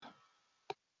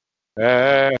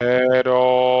At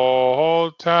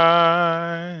all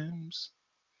times,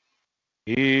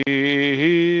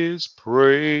 His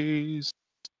praise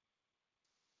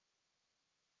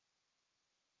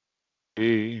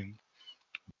be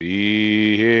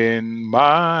in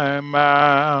my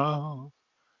mouth.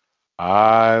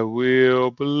 I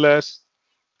will bless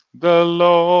the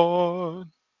Lord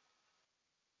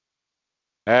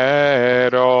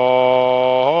at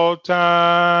all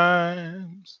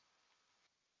times.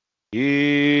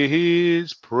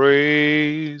 His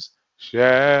praise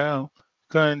shall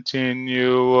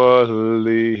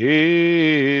continually,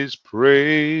 His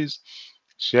praise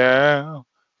shall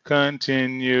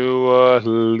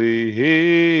continually,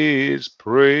 His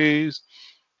praise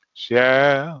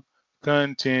shall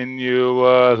continually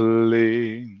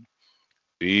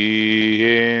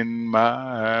be in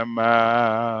my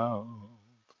mouth.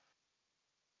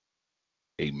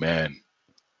 Amen.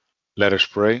 Let us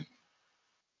pray.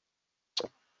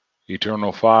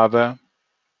 Eternal Father,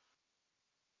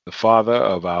 the Father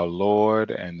of our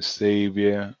Lord and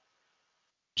Savior,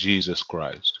 Jesus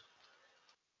Christ.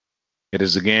 It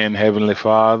is again, Heavenly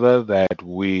Father, that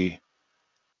we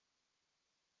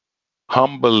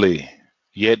humbly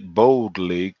yet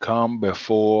boldly come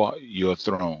before your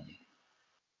throne,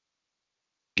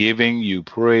 giving you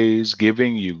praise,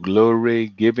 giving you glory,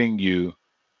 giving you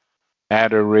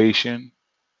adoration,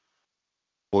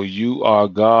 for you are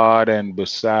God, and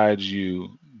besides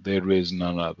you there is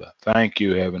none other. Thank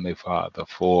you, Heavenly Father,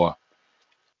 for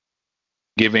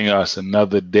giving us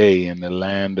another day in the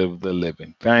land of the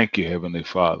living. Thank you, Heavenly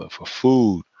Father, for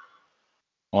food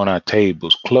on our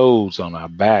tables, clothes on our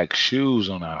backs, shoes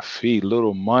on our feet,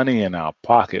 little money in our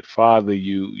pocket. Father,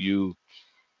 you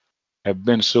have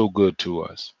been so good to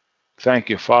us. Thank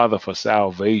you, Father, for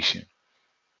salvation.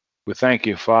 We thank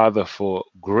you, Father, for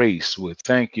grace. We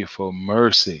thank you for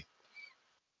mercy.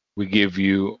 We give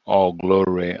you all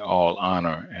glory, all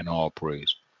honor, and all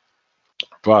praise.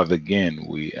 Father, again,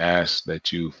 we ask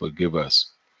that you forgive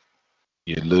us,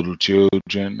 your little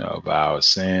children, of our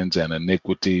sins and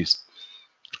iniquities,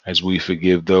 as we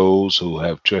forgive those who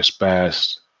have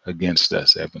trespassed against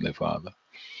us, Heavenly Father.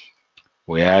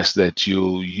 We ask that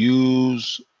you'll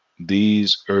use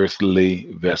these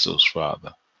earthly vessels,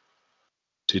 Father,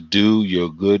 to do your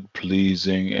good,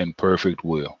 pleasing, and perfect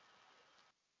will.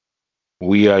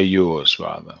 We are yours,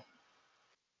 Father.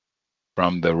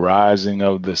 From the rising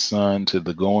of the sun to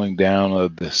the going down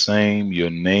of the same, your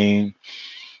name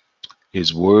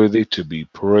is worthy to be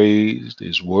praised,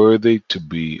 is worthy to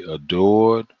be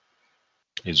adored,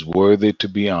 is worthy to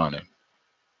be honored.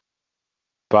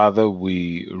 Father,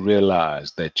 we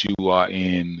realize that you are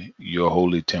in your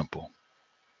holy temple.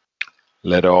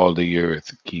 Let all the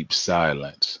earth keep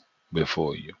silence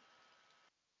before you.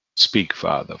 Speak,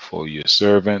 Father, for your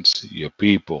servants, your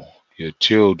people, your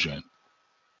children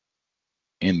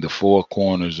in the four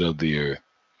corners of the earth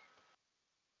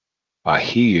are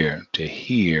here to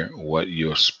hear what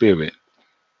your Spirit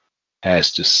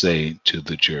has to say to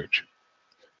the church.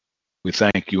 We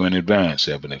thank you in advance,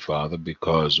 Heavenly Father,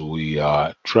 because we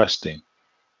are trusting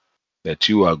that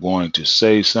you are going to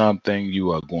say something,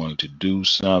 you are going to do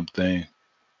something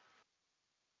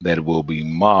that will be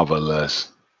marvelous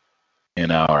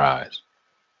in our eyes.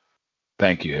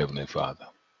 Thank you, Heavenly Father.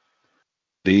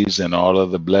 These and all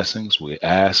other blessings we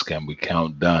ask and we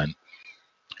count done.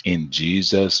 In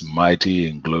Jesus' mighty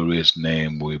and glorious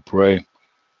name we pray.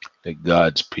 That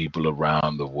God's people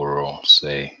around the world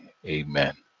say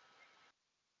amen.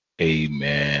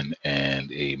 Amen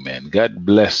and amen. God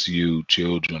bless you,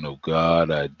 children of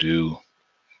God. I do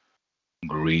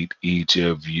greet each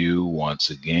of you once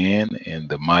again in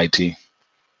the mighty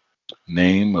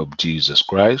name of Jesus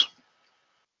Christ,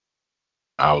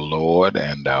 our Lord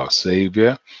and our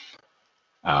Savior,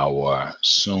 our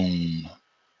soon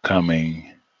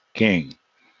coming King.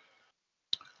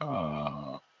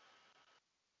 Uh,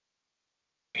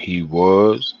 he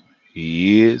was,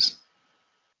 he is,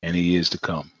 and he is to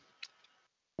come.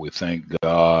 We thank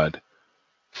God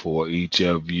for each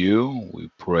of you. We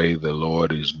pray the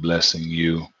Lord is blessing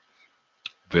you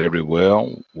very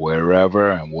well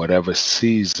wherever and whatever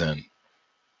season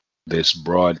this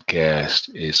broadcast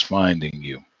is finding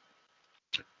you.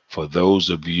 For those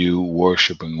of you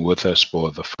worshiping with us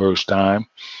for the first time,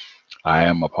 I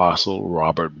am Apostle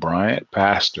Robert Bryant,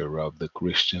 pastor of the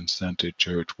Christian Center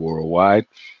Church Worldwide,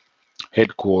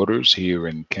 headquarters here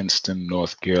in Kinston,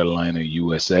 North Carolina,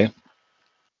 USA.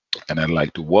 And I'd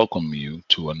like to welcome you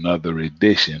to another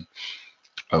edition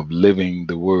of Living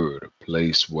the Word, a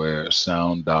place where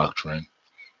sound doctrine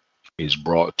is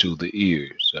brought to the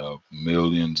ears of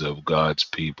millions of God's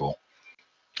people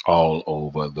all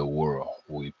over the world.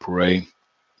 We pray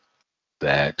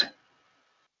that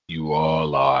you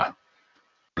all are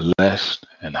blessed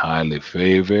and highly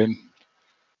favored,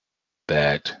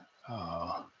 that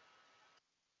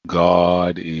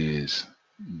God is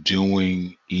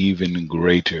doing even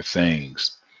greater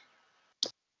things.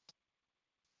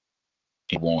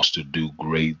 He wants to do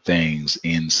great things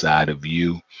inside of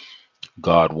you.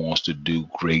 God wants to do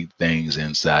great things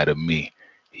inside of me.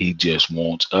 He just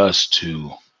wants us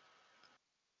to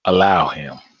allow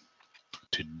him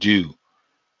to do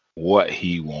what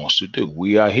he wants to do.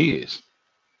 We are his.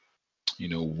 You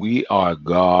know, we are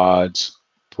God's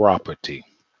property.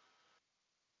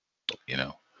 You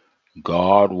know,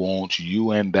 God wants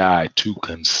you and I to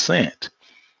consent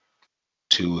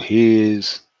to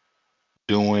his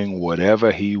doing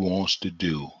whatever he wants to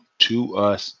do to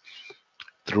us,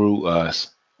 through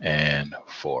us, and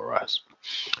for us.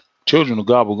 Children of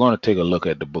God, we're going to take a look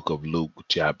at the book of Luke,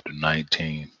 chapter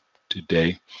 19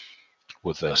 today,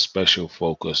 with a special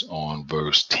focus on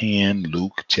verse 10,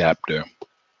 Luke chapter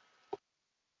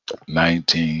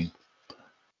 19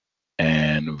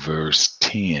 and verse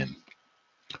 10.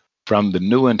 From the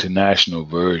New International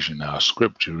Version, our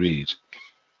scripture reads,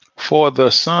 "For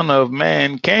the Son of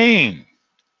Man came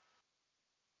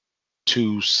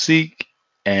to seek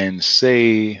and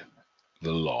save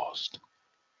the lost."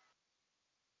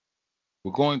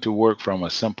 We're going to work from a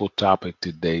simple topic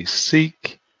today: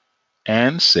 seek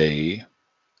and save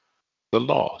the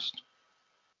lost.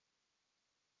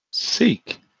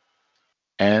 Seek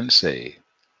and save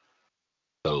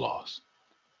the lost.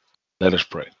 Let us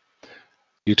pray.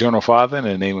 Eternal Father, in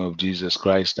the name of Jesus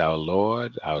Christ, our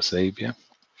Lord, our Savior,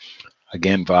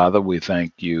 again, Father, we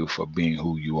thank you for being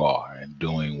who you are and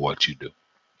doing what you do.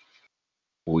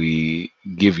 We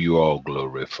give you all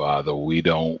glory, Father. We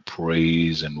don't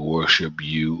praise and worship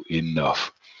you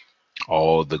enough.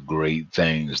 All the great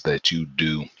things that you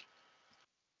do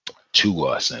to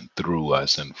us and through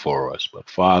us and for us. But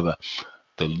Father,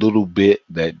 the little bit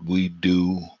that we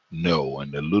do know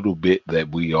and the little bit that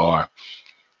we are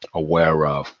aware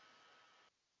of,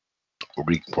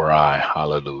 we cry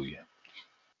hallelujah.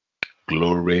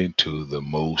 Glory to the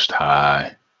Most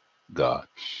High God.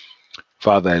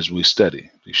 Father, as we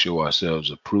study to show ourselves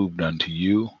approved unto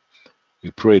you, we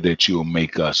pray that you will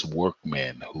make us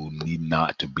workmen who need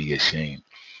not to be ashamed.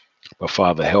 But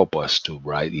Father, help us to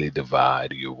rightly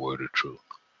divide your word of truth.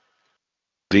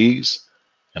 These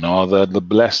and all the other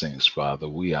blessings, Father,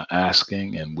 we are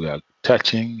asking and we are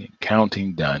touching and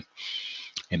counting done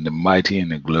in the mighty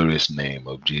and the glorious name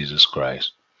of Jesus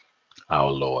Christ, our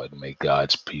Lord. May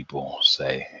God's people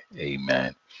say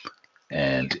amen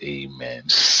and amen.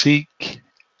 Seek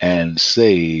and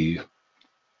save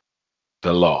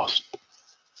the lost.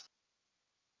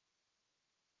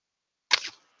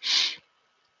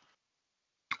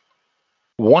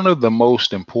 One of the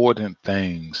most important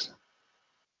things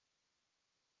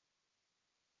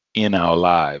in our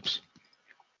lives,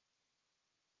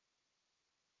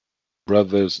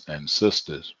 brothers and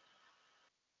sisters,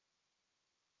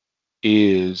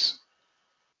 is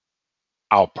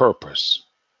our purpose,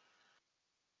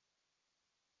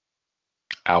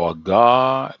 our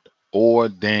God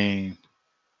ordained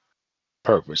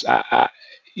purpose.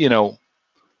 You know,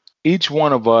 each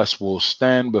one of us will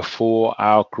stand before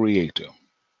our Creator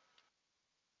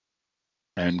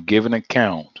and give an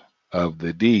account of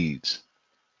the deeds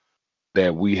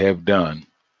that we have done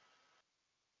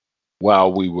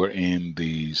while we were in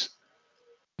these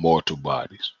mortal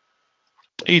bodies.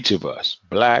 Each of us,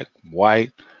 black,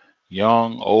 white,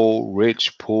 young, old,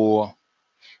 rich, poor,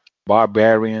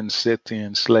 barbarian,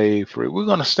 Scythian, slave, free, we're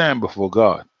going to stand before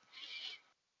God.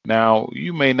 Now,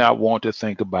 you may not want to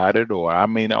think about it, or I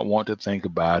may not want to think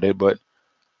about it, but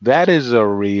that is a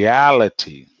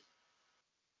reality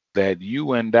that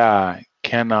you and I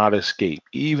cannot escape,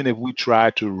 even if we try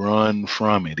to run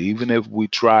from it, even if we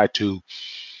try to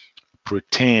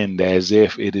pretend as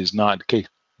if it is not the case.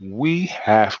 We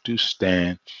have to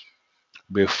stand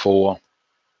before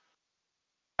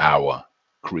our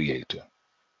Creator.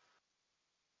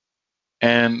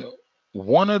 And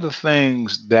one of the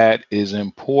things that is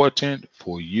important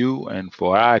for you and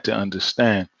for I to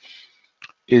understand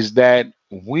is that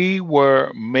we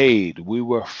were made, we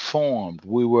were formed,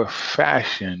 we were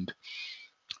fashioned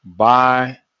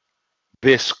by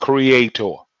this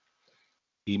Creator.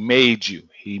 He made you.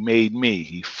 He made me.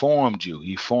 He formed you.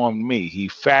 He formed me. He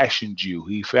fashioned you.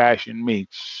 He fashioned me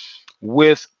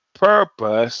with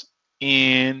purpose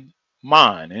in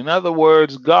mind. In other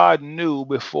words, God knew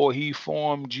before he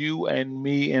formed you and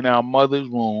me in our mother's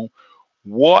womb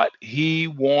what he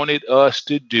wanted us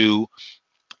to do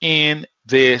in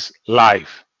this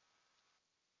life.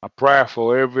 A prayer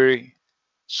for every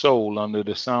soul under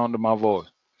the sound of my voice.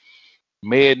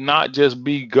 May it not just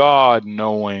be God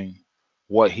knowing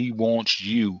what he wants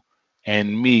you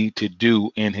and me to do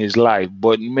in his life,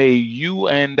 but may you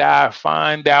and I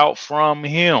find out from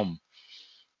him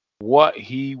what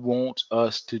he wants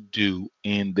us to do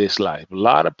in this life. A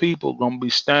lot of people going to be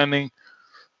standing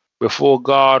before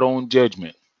God on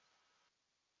judgment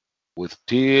with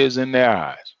tears in their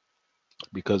eyes,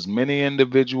 because many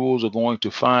individuals are going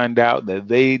to find out that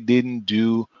they didn't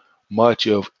do much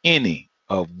of any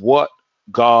of what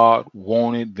God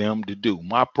wanted them to do.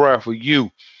 My prayer for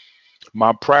you,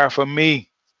 my prayer for me,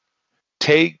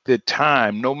 take the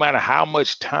time, no matter how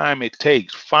much time it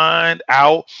takes, find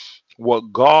out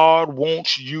what God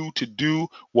wants you to do,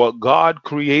 what God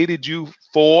created you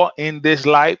for in this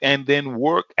life, and then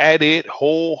work at it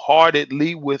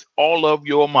wholeheartedly with all of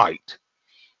your might.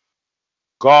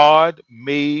 God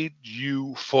made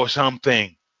you for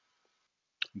something.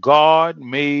 God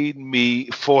made me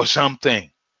for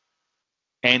something.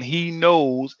 And he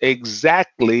knows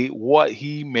exactly what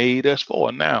he made us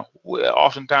for. Now,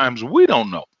 oftentimes we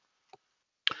don't know.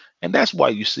 And that's why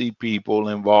you see people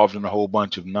involved in a whole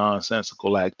bunch of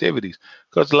nonsensical activities,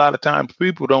 because a lot of times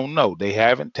people don't know. They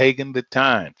haven't taken the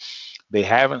time. They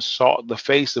haven't sought the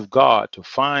face of God to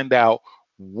find out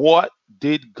what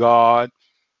did God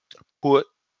put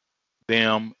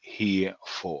them here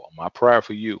for. My prayer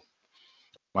for you,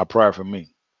 my prayer for me,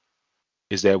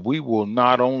 is that we will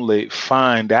not only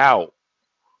find out,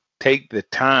 take the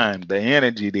time, the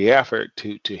energy, the effort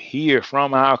to hear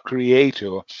from our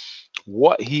Creator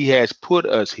what he has put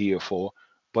us here for,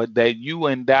 but that you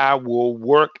and I will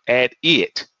work at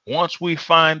it. Once we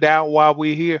find out why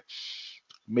we're here,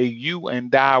 may you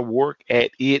and I work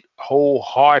at it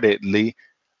wholeheartedly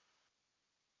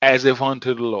as if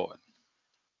unto the Lord.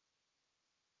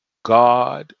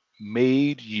 God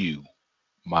made you,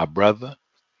 my brother,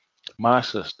 my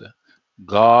sister.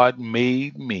 God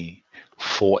made me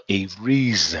for a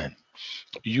reason.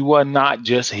 You are not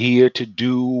just here to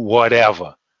do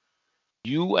whatever.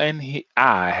 You and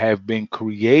I have been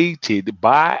created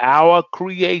by our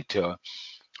Creator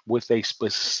with a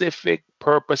specific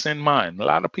purpose in mind. A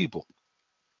lot of people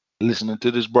listening to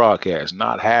this broadcast,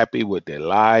 not happy with their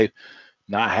life,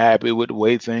 not happy with the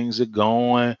way things are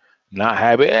going, not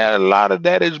happy. A lot of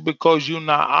that is because you're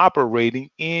not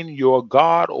operating in your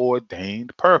God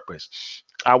ordained purpose.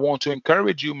 I want to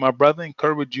encourage you, my brother,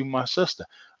 encourage you, my sister.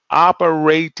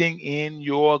 Operating in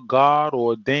your God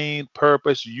ordained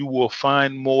purpose, you will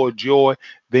find more joy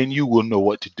than you will know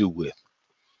what to do with.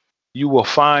 You will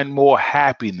find more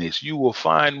happiness. You will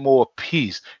find more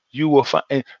peace. You will find,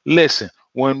 and listen,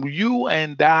 when you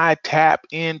and I tap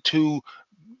into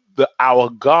our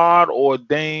God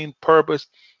ordained purpose,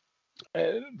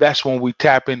 that's when we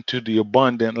tap into the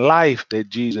abundant life that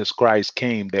Jesus Christ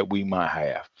came that we might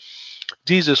have.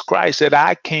 Jesus Christ said,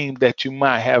 I came that you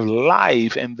might have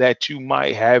life and that you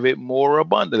might have it more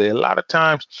abundantly. A lot of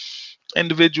times,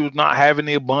 individuals not having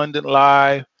the abundant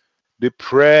life,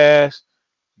 depressed,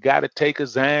 got to take a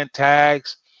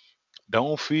Xanax,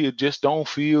 don't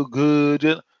feel good,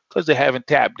 because they haven't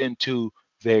tapped into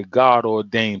their God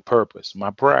ordained purpose. My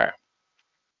prayer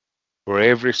for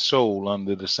every soul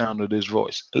under the sound of this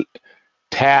voice,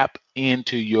 tap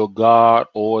into your God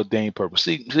ordained purpose.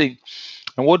 See,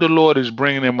 and what the Lord is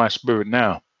bringing in my spirit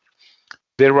now,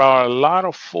 there are a lot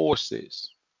of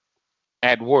forces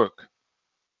at work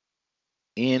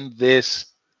in this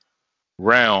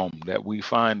realm that we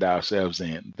find ourselves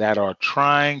in that are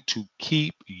trying to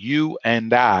keep you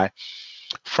and I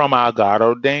from our God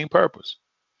ordained purpose.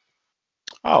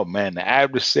 Oh man, the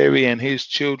adversary and his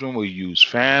children will use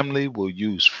family, will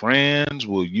use friends,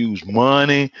 will use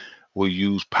money, will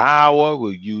use power,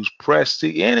 will use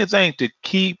prestige, anything to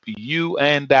keep you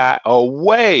and I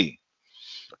away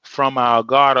from our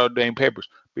God ordained purpose.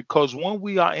 Because when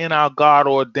we are in our God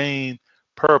ordained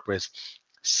purpose,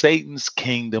 Satan's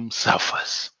kingdom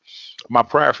suffers. My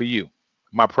prayer for you,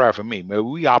 my prayer for me, may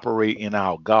we operate in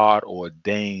our God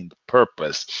ordained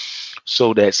purpose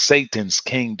so that Satan's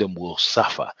kingdom will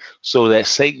suffer, so that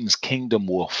Satan's kingdom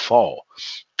will fall.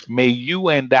 May you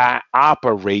and I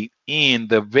operate in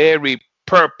the very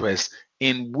purpose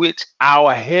in which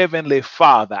our Heavenly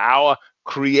Father, our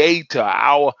Creator,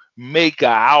 our Maker,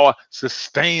 our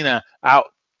Sustainer,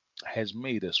 has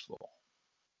made us for.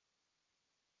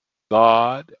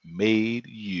 God made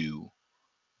you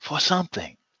for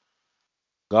something.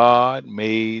 God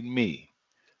made me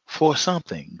for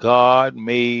something. God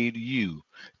made you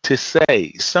to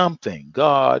say something.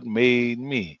 God made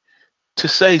me to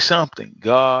say something.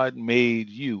 God made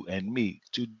you and me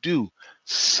to do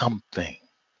something.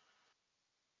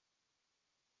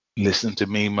 Listen to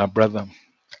me, my brother.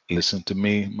 Listen to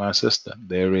me, my sister.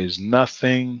 There is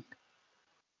nothing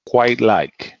quite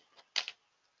like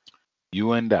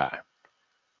you and I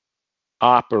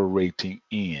operating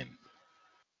in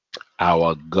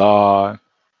our God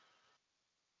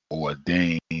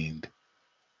ordained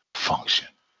function,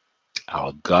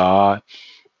 our God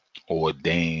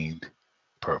ordained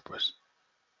purpose.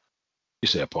 You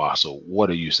say, Apostle,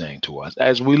 what are you saying to us?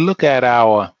 As we look at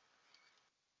our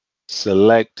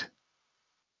select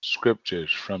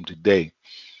scriptures from today,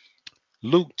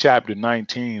 Luke chapter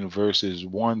 19, verses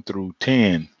 1 through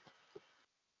 10,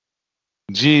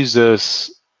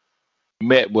 Jesus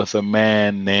met with a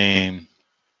man named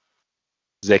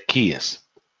Zacchaeus.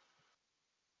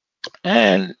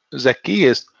 And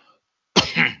Zacchaeus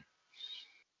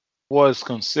was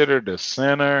considered a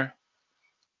sinner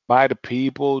by the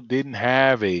people, didn't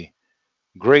have a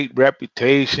great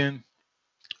reputation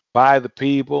by the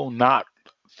people, not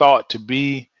thought to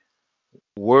be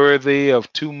worthy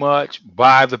of too much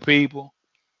by the people.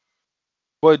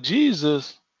 But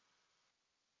Jesus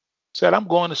said, I'm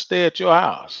going to stay at your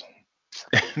house.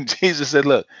 Jesus said,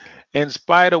 look, in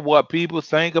spite of what people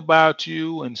think about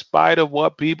you, in spite of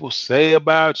what people say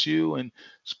about you, in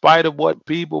spite of what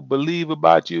people believe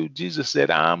about you, Jesus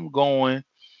said, I'm going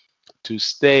to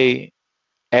stay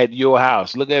at your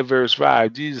house. Look at verse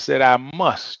 5. Jesus said, I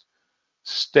must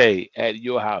stay at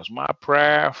your house. My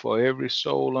prayer for every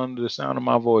soul under the sound of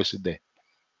my voice today.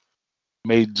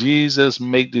 May Jesus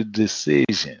make the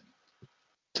decision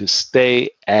to stay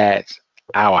at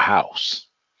our house.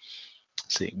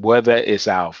 See, whether it's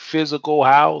our physical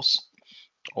house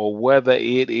or whether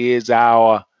it is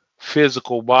our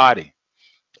physical body,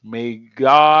 may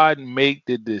God make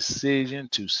the decision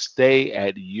to stay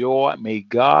at may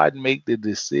God make the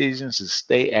decisions to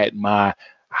stay at my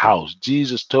house.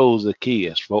 Jesus told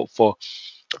Zacchaeus for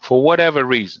whatever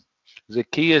reason.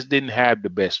 Zacchaeus didn't have the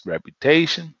best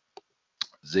reputation.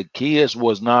 Zacchaeus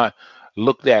was not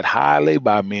looked at highly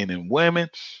by men and women.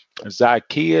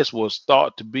 Zacchaeus was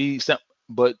thought to be something,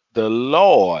 but the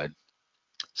Lord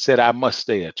said, I must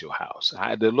stay at your house.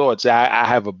 The Lord said, I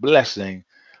have a blessing,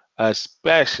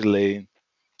 especially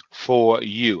for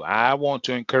you. I want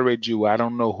to encourage you. I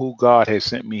don't know who God has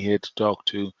sent me here to talk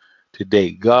to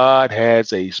today. God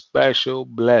has a special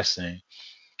blessing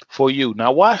for you.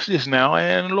 Now watch this now.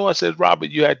 And the Lord says, Robert,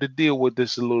 you had to deal with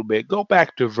this a little bit. Go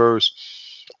back to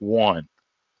verse 1.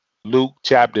 Luke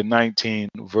chapter 19,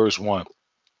 verse 1.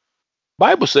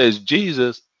 Bible says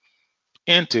Jesus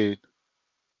entered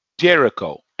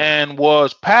Jericho and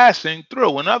was passing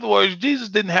through. In other words, Jesus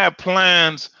didn't have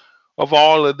plans of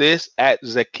all of this at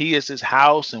Zacchaeus'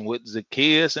 house and with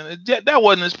Zacchaeus, and that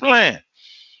wasn't his plan.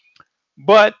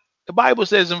 But the Bible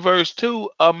says in verse 2,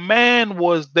 a man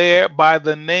was there by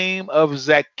the name of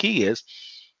Zacchaeus.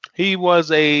 He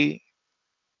was a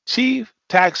chief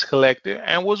tax collector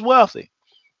and was wealthy.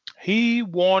 He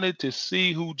wanted to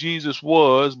see who Jesus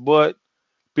was, but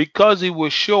because he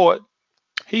was short,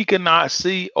 he could not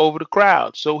see over the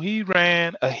crowd. So he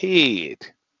ran ahead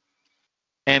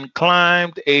and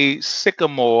climbed a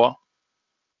sycamore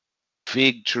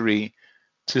fig tree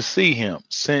to see him,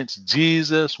 since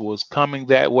Jesus was coming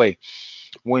that way.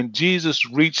 When Jesus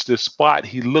reached the spot,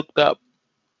 he looked up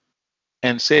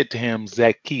and said to him,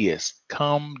 Zacchaeus,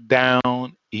 come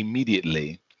down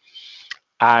immediately.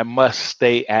 I must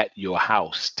stay at your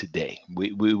house today.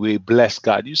 We bless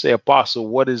God. You say, Apostle,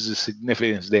 what is the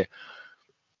significance there?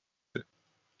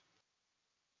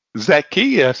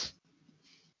 Zacchaeus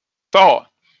thought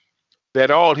that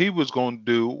all he was going to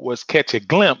do was catch a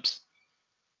glimpse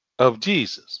of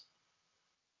Jesus.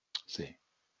 See,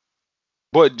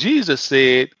 but Jesus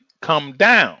said, come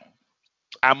down.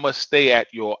 I must stay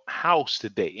at your house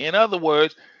today. In other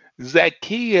words,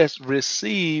 Zacchaeus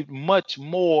received much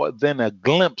more than a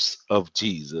glimpse of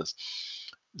Jesus.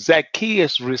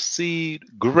 Zacchaeus received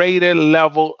greater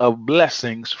level of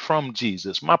blessings from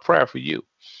Jesus. My prayer for you,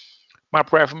 my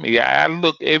prayer for me, I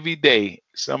look every day,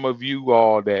 some of you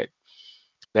all that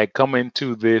come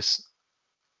into this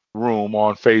room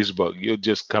on Facebook, you'll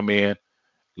just come in,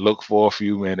 look for a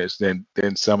few minutes, then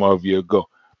some of you go.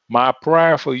 My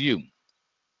prayer for you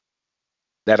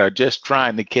that are just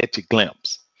trying to catch a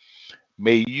glimpse,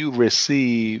 may you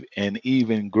receive an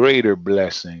even greater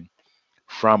blessing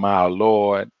from our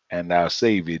Lord and our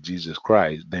Savior Jesus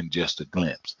Christ than just a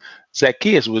glimpse.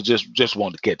 Zacchaeus was just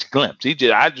wanting to catch a glimpse.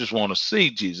 I just want to see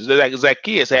Jesus.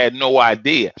 Zacchaeus had no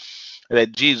idea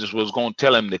that Jesus was going to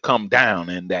tell him to come down,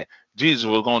 and that Jesus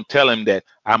was going to tell him that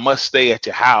I must stay at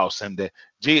your house, and that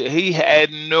he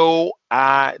had no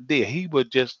idea. He was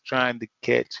just trying to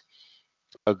catch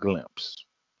a glimpse.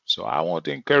 So I want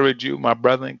to encourage you, my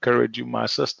brother, encourage you, my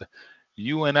sister.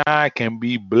 You and I can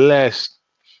be blessed,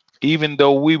 even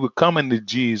though we were coming to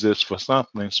Jesus for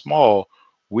something small,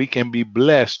 we can be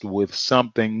blessed with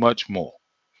something much more.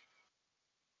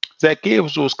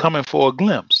 Zacchaeus was coming for a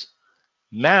glimpse.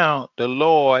 Now the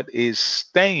Lord is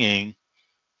staying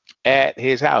at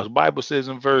his house. Bible says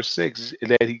in verse 6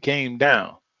 that he came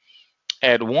down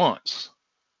at once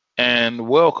and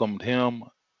welcomed him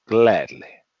gladly.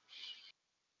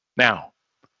 Now,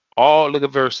 look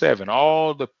at verse 7.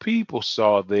 All the people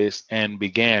saw this and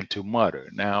began to mutter.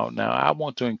 Now I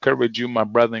want to encourage you, my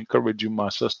brother, encourage you, my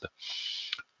sister.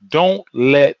 Don't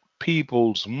let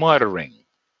people's muttering,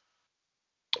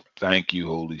 thank you,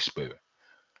 Holy Spirit,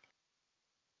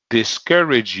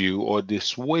 discourage you or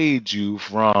dissuade you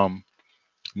from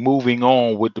moving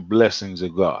on with the blessings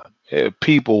of God.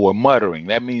 People were muttering.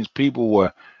 That means people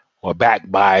were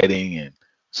backbiting and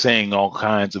saying all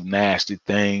kinds of nasty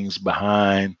things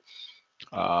behind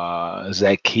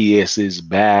Zacchaeus's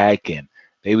back, and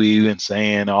they were even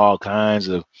saying all kinds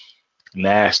of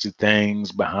nasty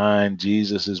things behind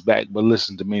Jesus's back. But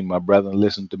listen to me, my brother,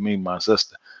 listen to me, my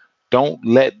sister. Don't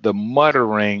let the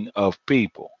muttering of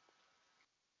people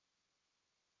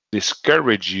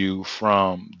discourage you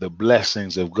from the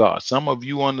blessings of God. Some of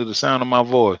you, under the sound of my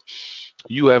voice,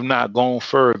 you have not gone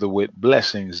further with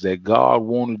blessings that God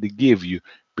wanted to give you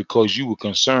because you were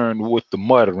concerned with the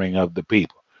muttering of the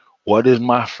people. What is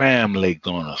my family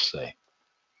gonna say?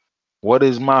 What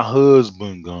is my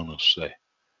husband gonna say?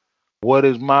 What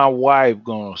is my wife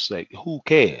gonna say? Who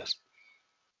cares?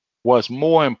 What's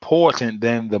more important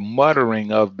than the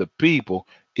muttering of the people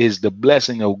is the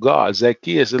blessing of God.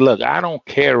 Zacchaeus said, look, I don't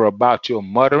care about your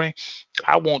muttering.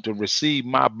 I want to receive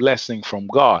my blessing from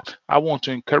God. I want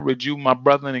to encourage you, my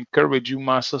brother, and encourage you,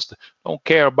 my sister. Don't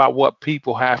care about what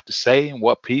people have to say and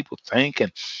what people think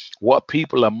and what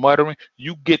people are muttering.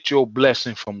 You get your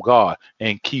blessing from God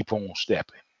and keep on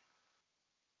stepping.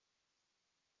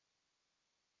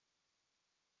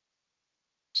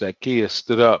 Zacchaeus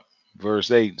stood up, verse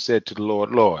 8, and said to the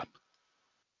Lord, Lord,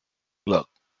 look,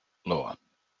 Lord,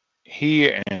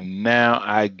 here and now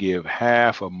I give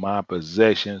half of my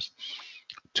possessions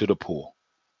to the poor.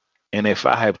 And if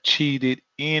I have cheated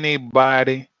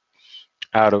anybody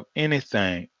out of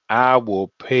anything, I will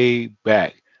pay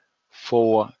back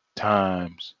 4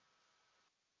 times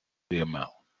the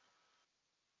amount.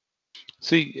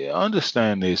 See,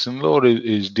 understand this, and the Lord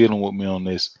is dealing with me on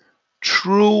this.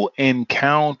 True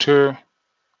encounter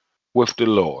with the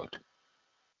Lord,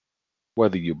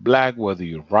 whether you're black, whether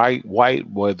you're white,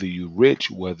 whether you're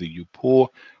rich, whether you're poor,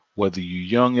 whether you're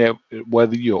young,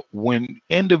 whether you're, when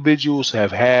individuals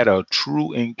have had a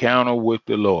true encounter with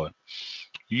the Lord,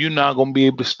 you're not going to be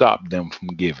able to stop them from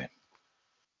giving.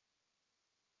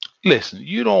 Listen,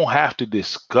 you don't have to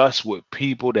discuss with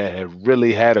people that have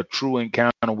really had a true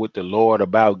encounter with the Lord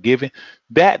about giving.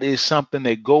 That is something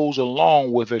that goes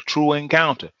along with a true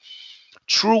encounter.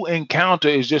 True encounter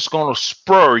is just going to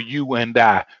spur you and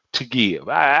I to give.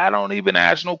 I don't even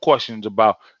ask no questions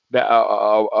about that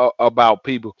about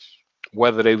people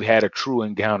whether they've had a true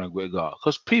encounter with God.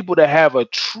 Because people that have a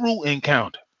true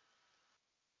encounter,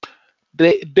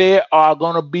 they are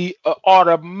going to be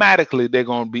automatically they're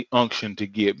going to be unctioned to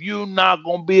give. You're not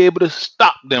going to be able to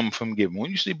stop them from giving.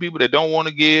 When you see people that don't want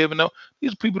to give,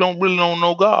 these people don't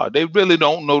know God. They really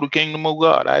don't know the kingdom of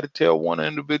God. I had to tell one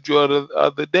individual the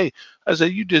other day, I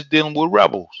said, you just dealing with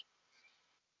rebels.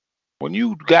 When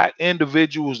you got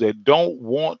individuals that don't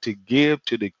want to give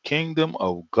to the kingdom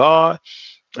of God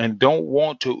and don't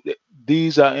want to,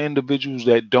 these are individuals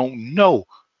that don't know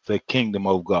the kingdom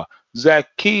of God.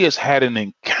 Zacchaeus had an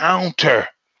encounter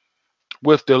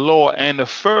with the Lord, and the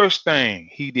first thing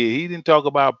he did, he didn't talk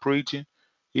about preaching,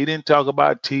 he didn't talk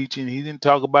about teaching, he didn't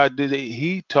talk about this,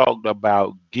 he talked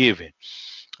about giving.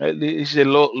 He said,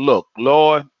 look,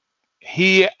 Lord,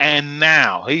 here and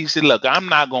now. He said, look, I'm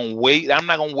not gonna wait. I'm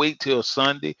not gonna wait till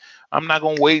Sunday. I'm not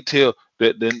gonna wait till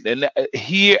the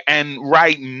here and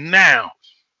right now.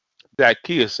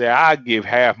 Zacchaeus said, I give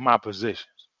half my possessions.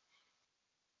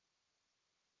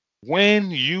 When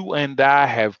you and I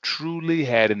have truly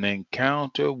had an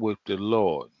encounter with the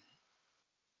Lord,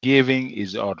 giving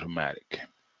is automatic.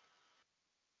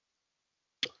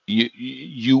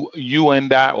 You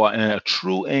and I, or in a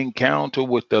true encounter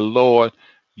with the Lord,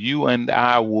 you and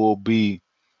I will be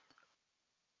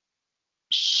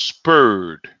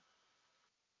spurred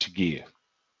to give.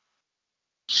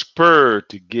 Spurred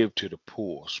to give to the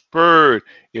poor, spurred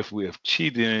if we have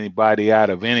cheated anybody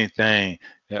out of anything,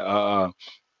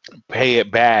 pay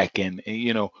it back, and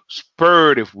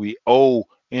spurred if we owe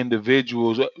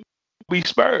individuals, be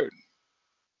spurred.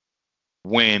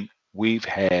 when we've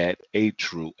had a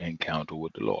true encounter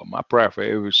with the Lord. My prayer for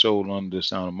every soul under the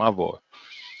sound of my voice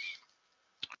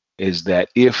is that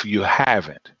if you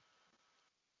haven't,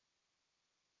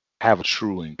 have a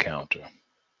true encounter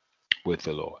with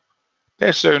the Lord.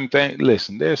 There's certain things.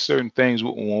 Listen, there's certain things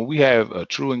when we have a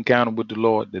true encounter with the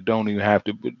Lord that don't even have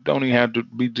to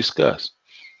be discussed.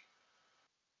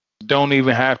 Don't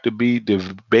even have to be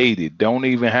debated. Don't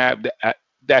even have to,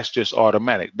 that's just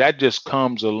automatic. That just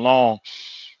comes along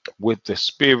with the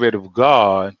Spirit of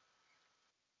God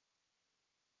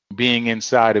being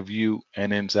inside of you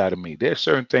and inside of me. There's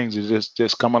certain things that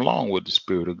just come along with the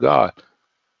Spirit of God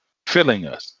filling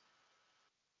us.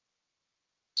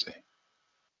 See,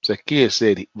 Zacchaeus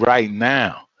said, right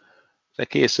now.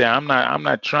 Zacchaeus said, I'm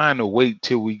not trying to wait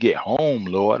till we get home,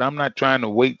 Lord. I'm not trying to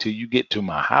wait till you get to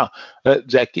my house.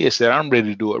 Zacchaeus said, I'm ready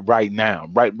to do it right now,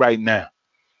 right now.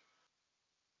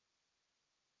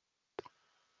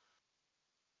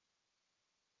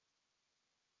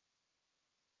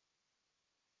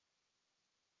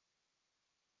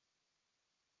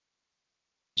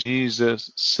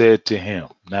 Jesus said to him,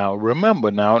 now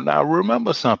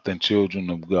remember something,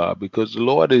 children of God, because the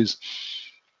Lord is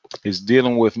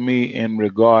dealing with me in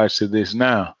regards to this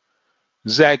now.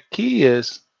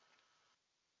 Zacchaeus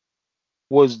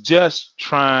was just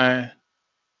trying to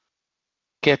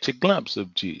catch a glimpse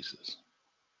of Jesus.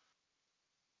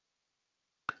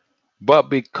 But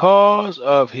because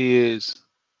of his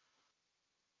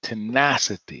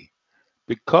tenacity,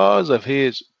 because of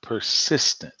his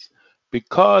persistence,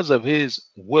 because of his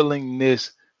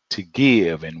willingness to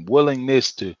give and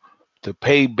willingness to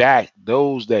pay back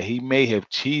those that he may have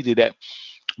cheated at,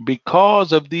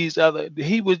 because of these other,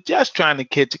 he was just trying to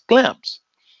catch a glimpse.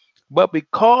 But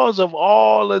because of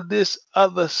all of this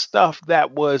other stuff that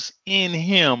was in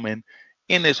him and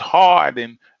in his heart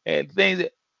and things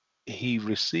that he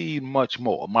received much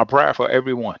more. My prayer for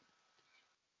everyone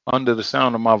under the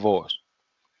sound of my voice.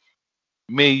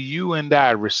 May you and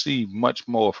I receive much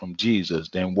more from Jesus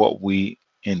than what we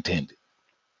intended.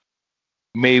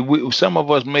 Some of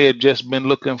us may have just been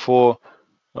looking for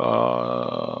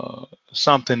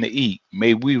something to eat.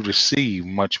 May we receive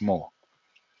much more.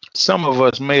 Some of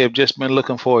us may have just been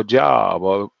looking for a job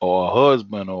or a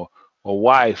husband or a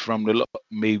wife from the Lord.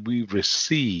 May we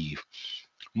receive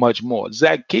much more.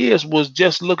 Zacchaeus was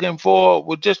just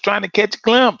trying to catch a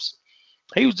glimpse.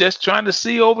 He was just trying to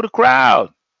see over the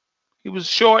crowd. He was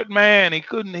a short man. He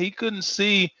couldn't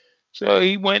see. So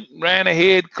he ran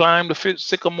ahead, climbed the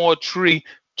sycamore tree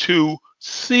to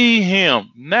see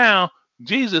him. Now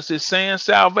Jesus is saying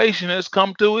salvation has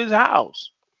come to his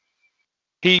house.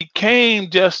 He came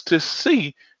just to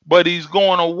see, but he's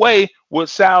going away with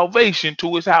salvation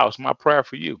to his house. My prayer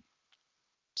for you.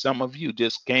 Some of you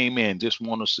just came in, just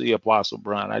want to see Apostle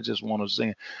Brian. I just want to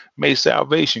say, may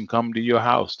salvation come to your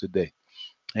house today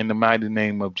in the mighty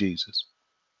name of Jesus.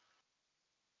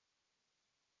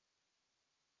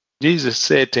 Jesus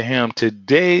said to him,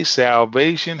 today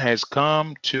salvation has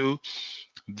come to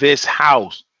this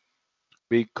house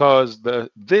because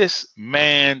this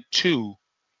man too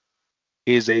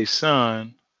is a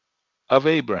son of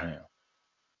Abraham.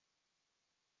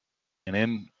 And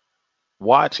then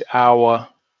watch our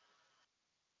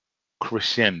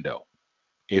crescendo,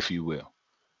 if you will.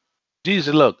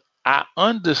 Jesus, look, I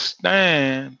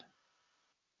understand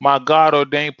my God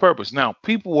ordained purpose. Now,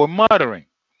 people were muttering.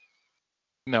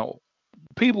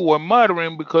 People were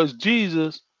muttering because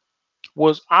Jesus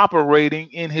was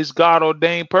operating in his God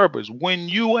ordained purpose. When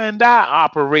you and I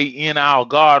operate in our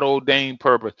God ordained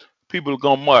purpose, people are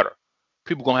going to mutter.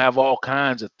 People are going to have all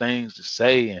kinds of things to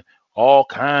say and all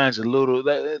kinds of little.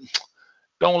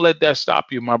 Don't let that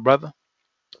stop you, my brother.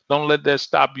 Don't let that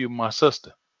stop you, my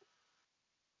sister.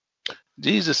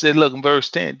 Jesus said, look in verse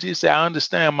 10, Jesus said, I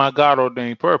understand my God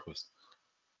ordained purpose.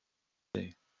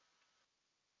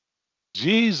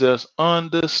 Jesus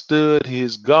understood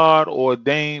his God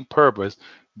ordained purpose.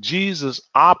 Jesus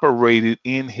operated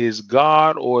in his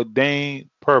God ordained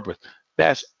purpose.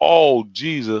 That's all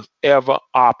Jesus ever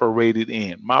operated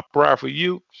in. My prayer for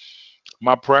you,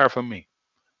 my prayer for me.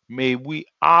 May we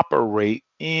operate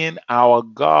in our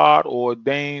God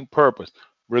ordained purpose,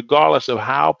 regardless of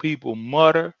how people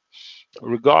mutter,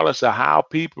 regardless of how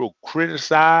people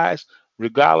criticize,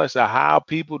 regardless of how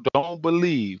people don't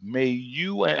believe. May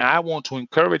you and I want to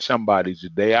encourage somebody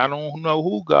today. I don't know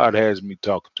who God has me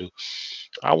talking to.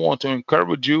 I want to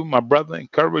encourage you, my brother,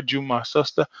 encourage you, my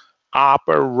sister.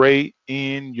 Operate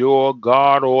in your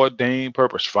God ordained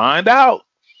purpose. Find out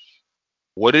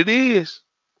what it is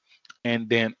and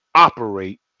then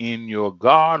operate in your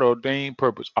God ordained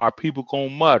purpose. Are people going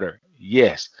to mutter?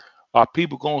 Yes. Are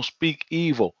people going to speak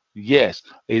evil? Yes.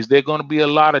 Is there going to be a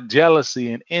lot of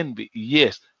jealousy and envy?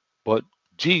 Yes. But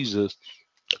Jesus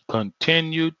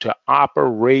continued to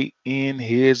operate in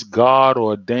his God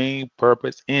ordained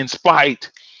purpose in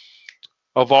spite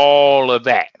of all of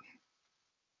that.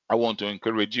 I want to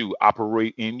encourage you,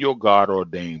 operate in your God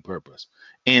ordained purpose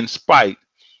in spite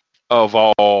of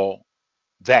all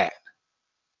that.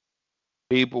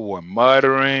 People were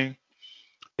muttering.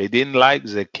 They didn't like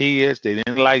Zacchaeus. They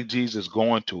didn't like Jesus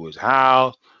going to his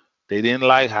house. They didn't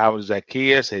like how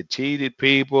Zacchaeus had cheated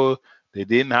people. They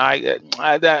didn't like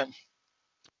that.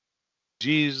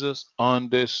 Jesus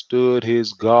understood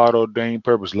his God ordained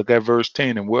purpose. Look at verse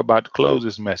 10, and we're about to close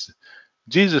this message.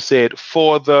 Jesus said,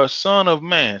 "For the Son of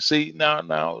Man." See, now,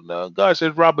 God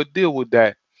says, Robert, deal with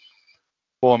that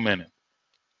for a minute.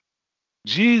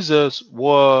 Jesus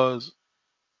was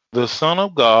the Son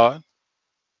of God,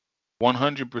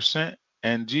 100%,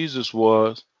 and Jesus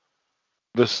was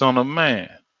the Son of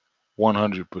Man,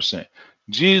 100%.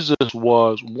 Jesus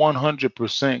was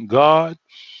 100% God.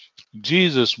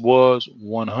 Jesus was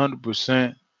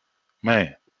 100%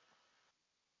 man.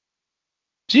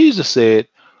 Jesus said,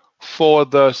 "For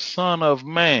the Son of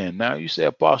Man." Now you say,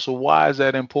 Apostle, why is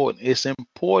that important? It's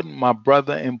important, my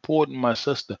brother, important, my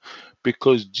sister,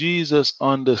 because Jesus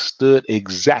understood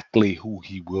exactly who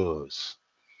he was.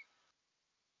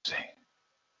 See,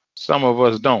 some of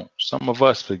us don't. Some of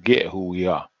us forget who we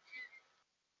are.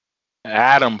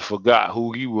 Adam forgot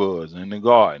who he was in the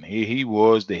garden. He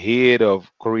was the head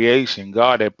of creation.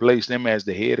 God had placed him as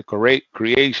the head of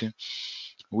creation.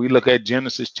 We look at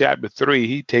Genesis chapter 3.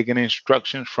 He taking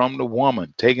instructions from the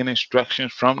woman, taking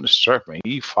instructions from the serpent.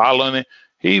 He following it.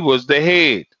 He was the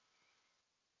head.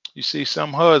 You see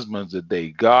some husbands today.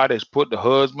 God has put the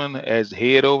husband as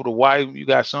head over the wife. You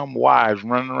got some wives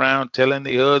running around telling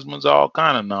their husbands all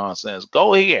kind of nonsense.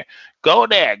 Go here, go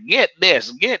there, get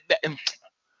this, get that.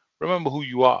 Remember who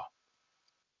you are.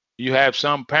 You have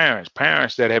some parents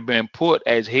that have been put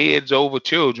as heads over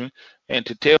children and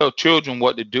to tell children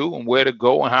what to do and where to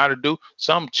go and how to do.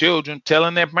 Some children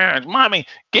telling their parents, "Mommy,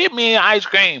 give me ice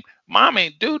cream.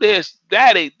 Mommy, do this.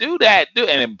 Daddy, do that. Do,"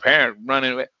 and then parents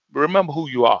running away. Remember who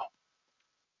you are.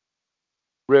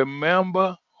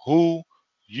 Remember who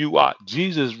you are.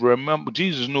 Jesus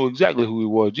knew exactly who he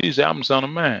was. Jesus said, "I'm the Son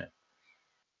of Man."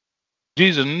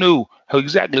 Jesus knew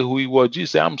exactly who he was.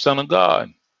 Jesus said, "I'm the Son of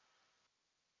God."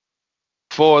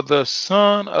 For the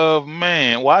Son of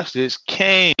Man, watch this,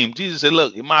 came. Jesus said,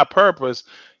 "Look, my purpose,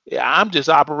 I'm just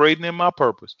operating in my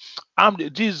purpose."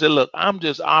 Jesus said, "Look, I'm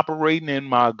just operating in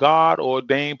my God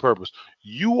ordained purpose.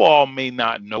 You all may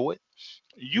not know it.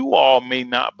 You all may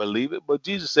not believe it, but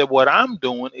Jesus said, what I'm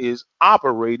doing is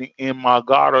operating in my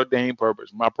God ordained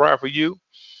purpose." My prayer for you,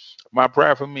 my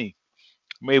prayer for me,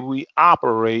 may we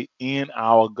operate in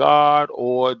our God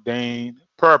ordained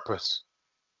purpose.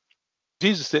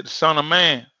 Jesus said, "The Son of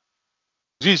Man."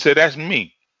 Jesus said, "That's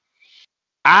me.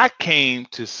 I came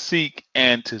to seek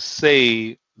and to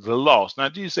save the lost." Now,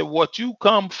 Jesus said, "What you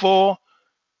come for,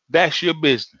 that's your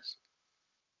business."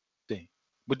 See?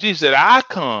 But Jesus said, "I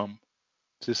come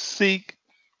to seek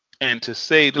and to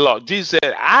save the lost." Jesus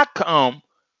said, "I come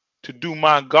to do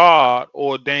my God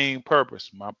ordained purpose."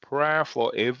 My prayer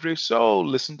for every soul,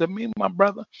 listen to me, my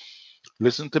brother.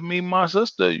 Listen to me, my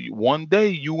sister. One day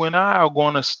you and I are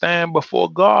going to stand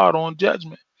before God on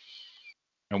judgment,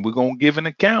 and we're going to give an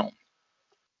account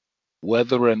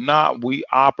whether or not we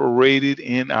operated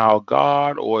in our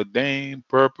God ordained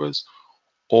purpose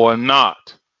or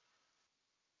not.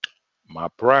 My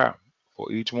prayer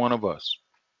for each one of us,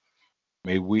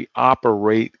 may we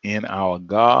operate in our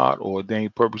God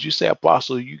ordained purpose. You say,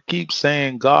 Apostle, you keep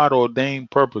saying God ordained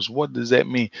purpose. What does that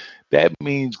mean? That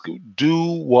means do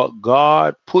what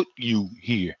God put you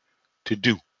here to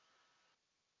do.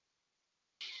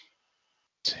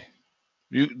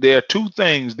 There are two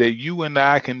things that you and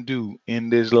I can do in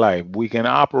this life. We can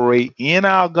operate in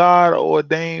our God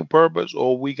ordained purpose,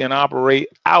 or we can operate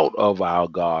out of our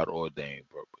God ordained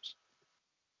purpose.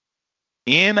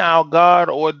 In our God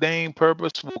ordained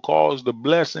purpose will cause the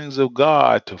blessings of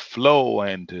God to flow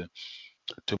and to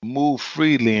move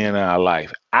freely in our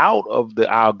life. Out of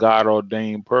our God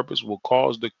ordained purpose will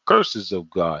cause the curses of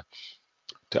God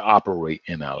to operate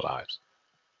in our lives.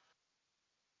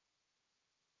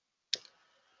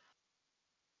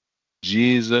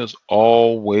 Jesus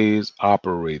always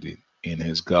operated in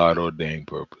his God ordained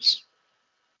purpose.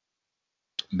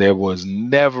 There was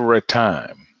never a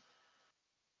time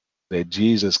that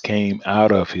Jesus came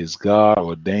out of his God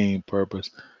ordained purpose,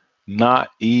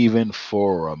 not even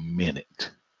for a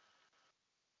minute.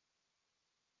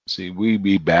 See, we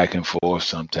be back and forth.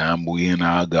 Sometimes we in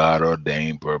our God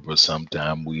ordained purpose.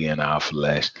 Sometimes we in our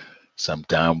flesh.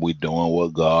 Sometimes we doing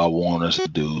what God want us to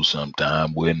do.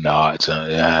 Sometimes we're not.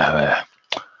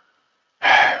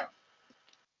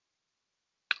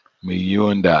 Me, you,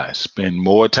 and I spend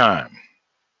more time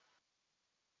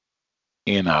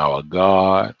in our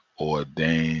God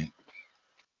ordained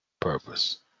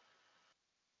purpose,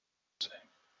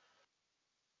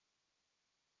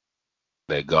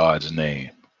 that God's name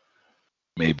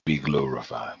may be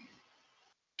glorified.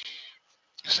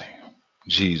 See,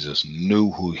 Jesus knew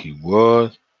who he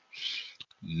was,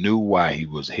 knew why he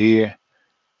was here,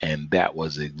 and that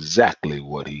was exactly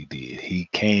what he did. He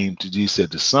came to, Jesus said,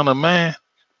 the Son of Man,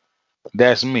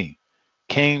 that's me,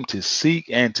 came to seek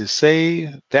and to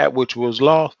save that which was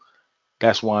lost.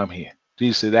 That's why I'm here.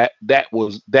 Jesus said,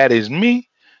 that is me.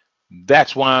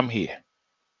 That's why I'm here.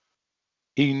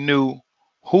 He knew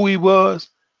who he was.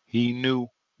 He knew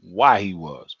why he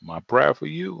was. My prayer for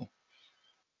you,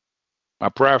 my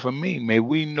prayer for me, may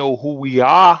we know who we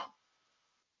are,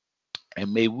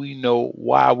 and may we know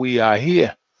why we are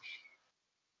here.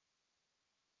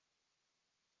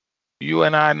 You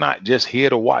and I are not just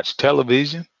here to watch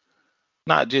television,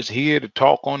 not just here to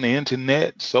talk on the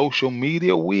internet, social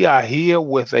media. We are here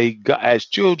with as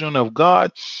children of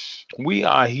God, we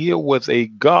are here with a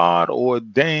God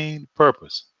ordained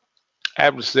purpose.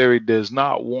 Adversary does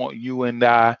not want you and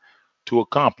I to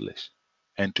accomplish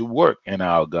and to work in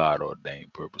our God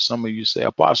ordained purpose. Some of you say,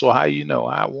 Apostle, how you know?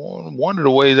 One of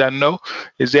the ways I know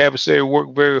is the adversary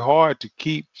work very hard to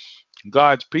keep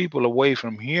God's people away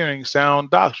from hearing sound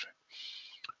doctrine.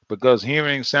 Because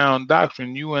hearing sound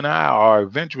doctrine, you and I are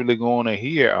eventually going to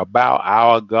hear about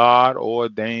our God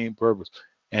ordained purpose.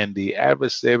 And the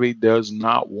adversary does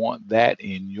not want that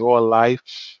in your life,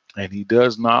 and he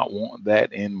does not want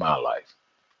that in my life.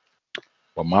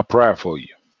 But my prayer for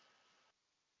you,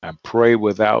 I pray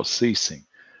without ceasing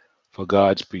for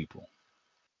God's people,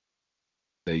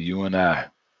 that you and I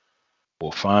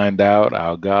will find out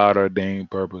our God ordained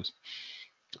purpose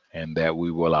and that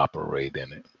we will operate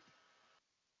in it.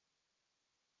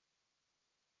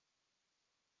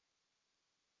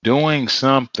 Doing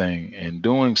something and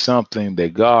doing something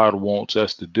that God wants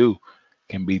us to do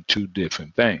can be two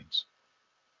different things.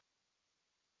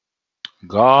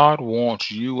 God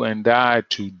wants you and I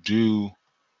to do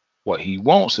what he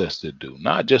wants us to do,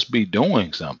 not just be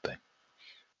doing something.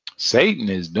 Satan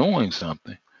is doing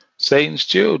something. Satan's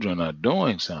children are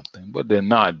doing something, but they're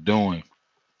not doing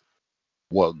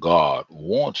what God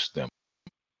wants them.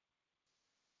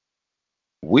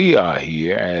 We are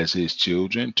here as his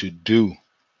children to do,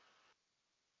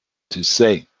 to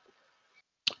say,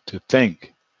 to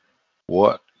think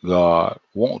what God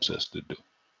wants us to do.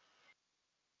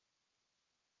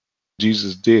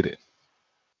 Jesus did it.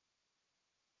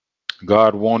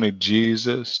 God wanted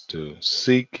Jesus to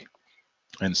seek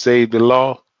and save the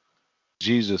lost.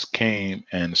 Jesus came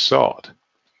and sought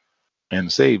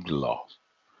and saved the lost.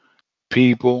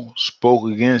 People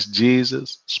spoke against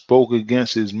Jesus, spoke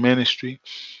against his ministry,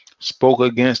 spoke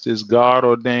against his God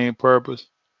ordained purpose.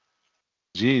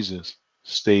 Jesus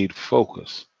stayed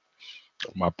focused.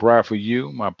 My prayer for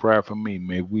you, my prayer for me,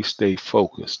 may we stay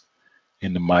focused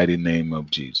in the mighty name of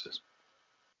Jesus.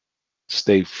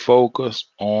 Stay focused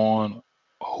on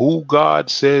who God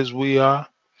says we are,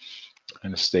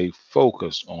 and stay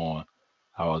focused on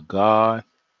our God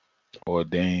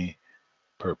ordained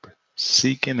purpose,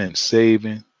 seeking and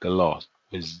saving the lost,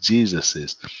 which Jesus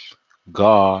is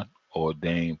God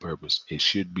ordained purpose. It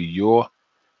should be your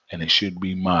and it should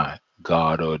be my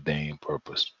God ordained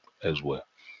purpose as well.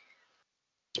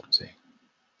 See,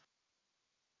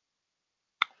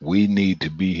 we need to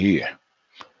be here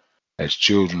as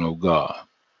children of God,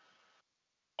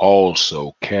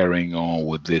 also carrying on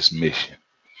with this mission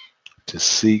to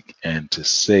seek and to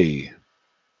save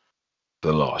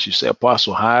the lost. You say,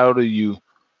 Apostle, how do you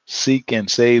seek and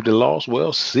save the lost?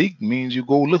 Well, seek means you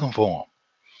go looking for them.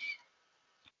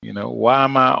 You know, why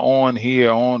am I on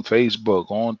here, on Facebook,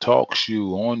 on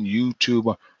TalkShoe, on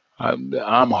YouTube?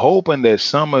 I'm hoping that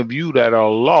some of you that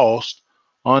are lost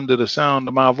under the sound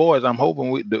of my voice, I'm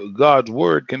hoping God's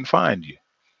word can find you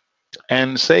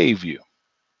and save you.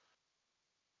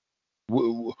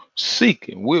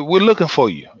 Seeking, we're looking for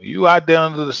you. You out there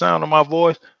under the sound of my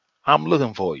voice, I'm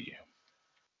looking for you.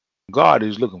 God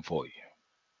is looking for you.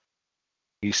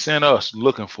 He sent us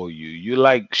looking for you. You're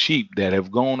like sheep that have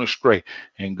gone astray,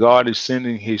 and God is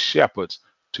sending his shepherds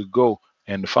to go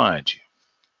and find you.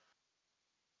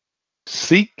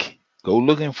 Seek, go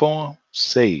looking for them,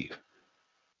 save,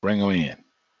 bring them in.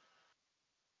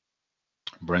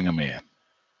 Bring them in.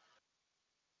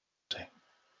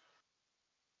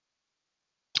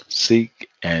 Seek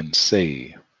and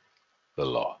save the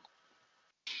Lord.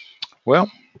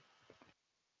 Well,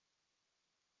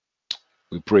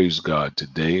 we praise God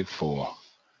today for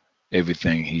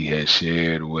everything He has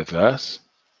shared with us.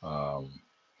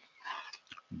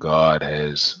 God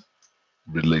has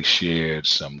really shared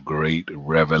some great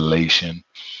revelation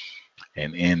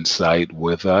and insight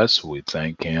with us. We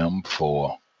thank Him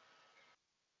for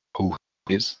who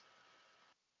He is,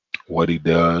 what He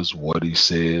does, what He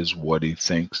says, what He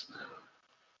thinks.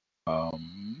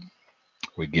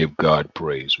 We give God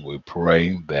praise. We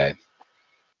pray that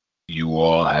you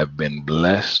all have been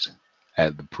blessed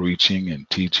at the preaching and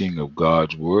teaching of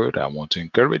God's word. I want to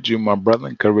encourage you, my brother,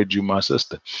 encourage you, my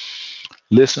sister.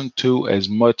 Listen to as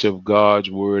much of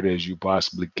God's word as you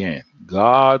possibly can.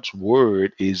 God's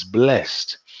word is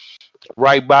blessed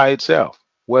right by itself,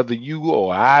 whether you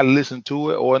or I listen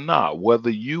to it or not, whether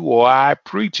you or I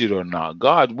preach it or not.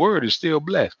 God's word is still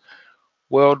blessed.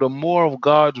 Well, the more of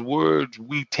God's words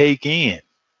we take in,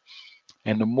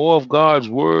 and the more of God's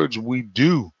words we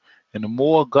do, and the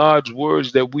more God's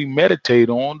words that we meditate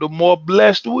on, the more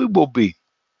blessed we will be.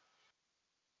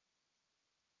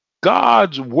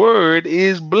 God's word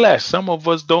is blessed. Some of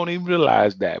us don't even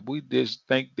realize that. We just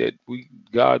think that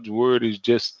God's word is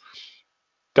just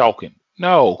talking.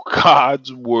 No,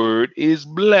 God's word is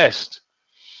blessed.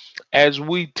 As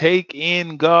we take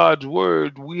in God's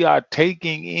word, we are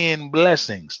taking in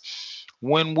blessings.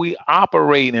 When we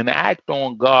operate and act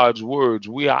on God's words,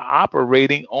 we are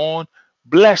operating on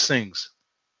blessings.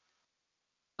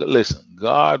 Listen,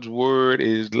 God's word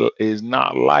is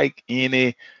not like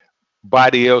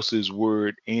anybody else's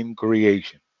word in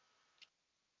creation.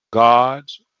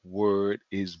 God's word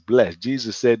is blessed.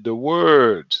 Jesus said, the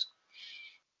words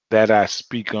that I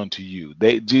speak unto you.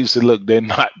 Jesus said, look, they're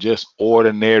not just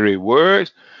ordinary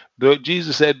words.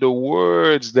 Jesus said, the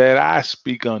words that I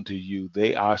speak unto you,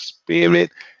 they are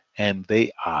spirit and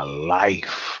they are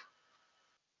life.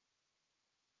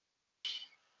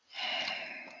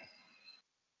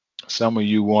 Some of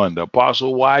you wonder,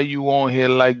 Apostle, why are you on here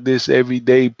like this every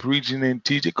day preaching and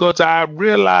teaching? Because I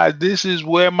realize this is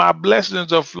where my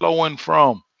blessings are flowing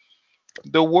from.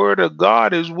 The word of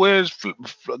God is where it's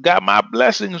got my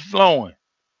blessings flowing.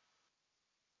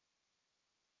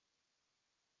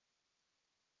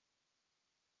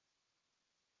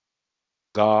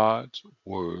 God's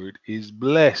word is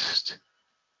blessed.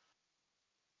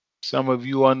 Some of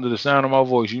you under the sound of my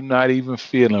voice, you're not even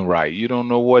feeling right. You don't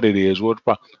know what it is.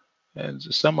 And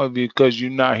some of you, because you're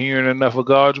not hearing enough of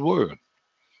God's word.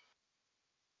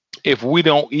 If we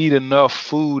don't eat enough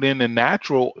food in the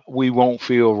natural, we won't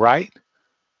feel right.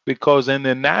 Because in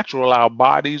the natural, our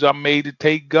bodies are made to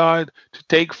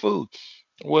take food.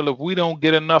 Well, if we don't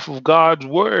get enough of God's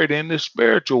word in the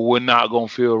spiritual, we're not going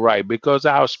to feel right, because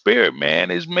our spirit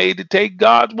man is made to take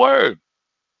God's word.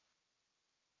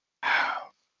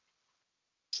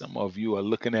 Some of you are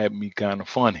looking at me kind of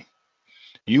funny.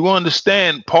 You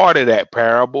understand part of that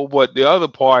parable, but the other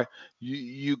part,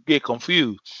 you get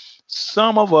confused.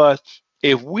 Some of us,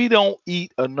 if we don't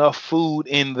eat enough food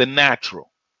in the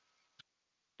natural,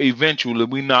 eventually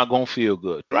we're not going to feel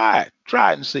good. Try it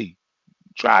and see.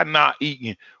 Try not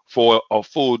eating for a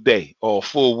full day or a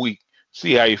full week.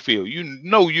 See how you feel. You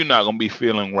know you're not going to be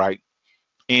feeling right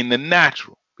in the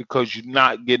natural because you're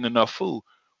not getting enough food.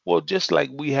 Well, just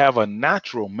like we have a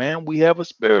natural man, we have a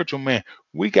spiritual man.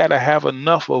 We got to have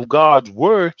enough of God's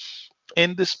word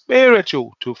in the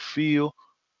spiritual to feel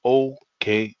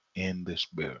okay in the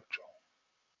spiritual.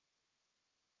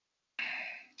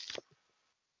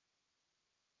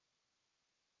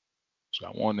 So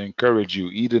I want to encourage you,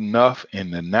 eat enough in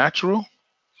the natural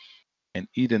and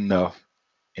eat enough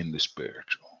in the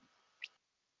spiritual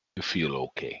to feel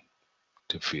okay,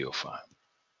 to feel fine.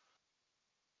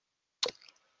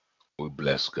 We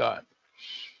bless God.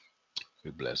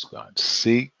 We bless God.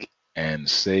 Seek and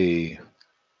save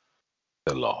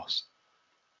the lost.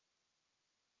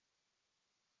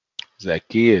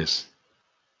 Zacchaeus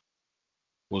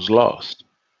was lost,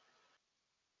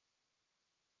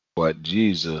 but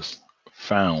Jesus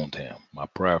found him. My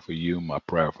prayer for you, my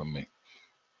prayer for me.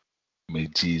 May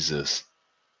Jesus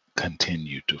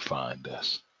continue to find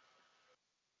us.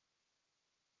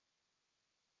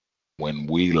 When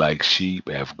we, like sheep,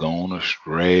 have gone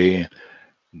astray,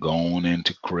 gone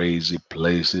into crazy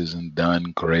places and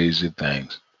done crazy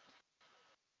things,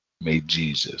 may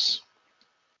Jesus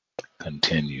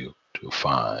continue to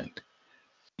find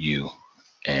you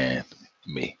and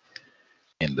me.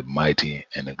 In the mighty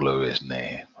and the glorious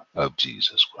name of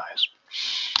Jesus Christ.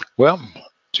 Well,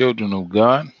 children of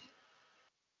God,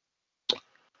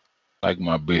 like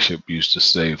my bishop used to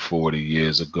say 40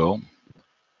 years ago,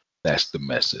 That's the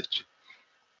message.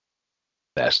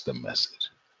 That's the message.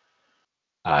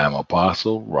 I am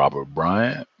Apostle Robert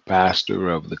Bryant, pastor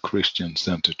of the Christian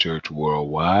Center Church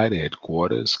Worldwide,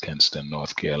 headquarters, Kinston,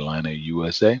 North Carolina,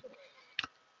 USA,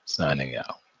 signing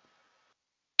out.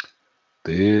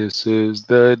 This is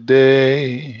the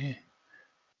day.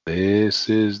 This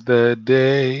is the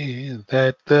day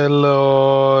that the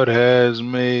Lord has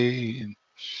made.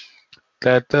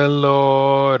 That the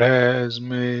Lord has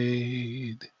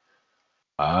made.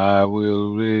 I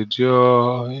will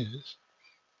rejoice.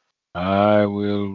 I will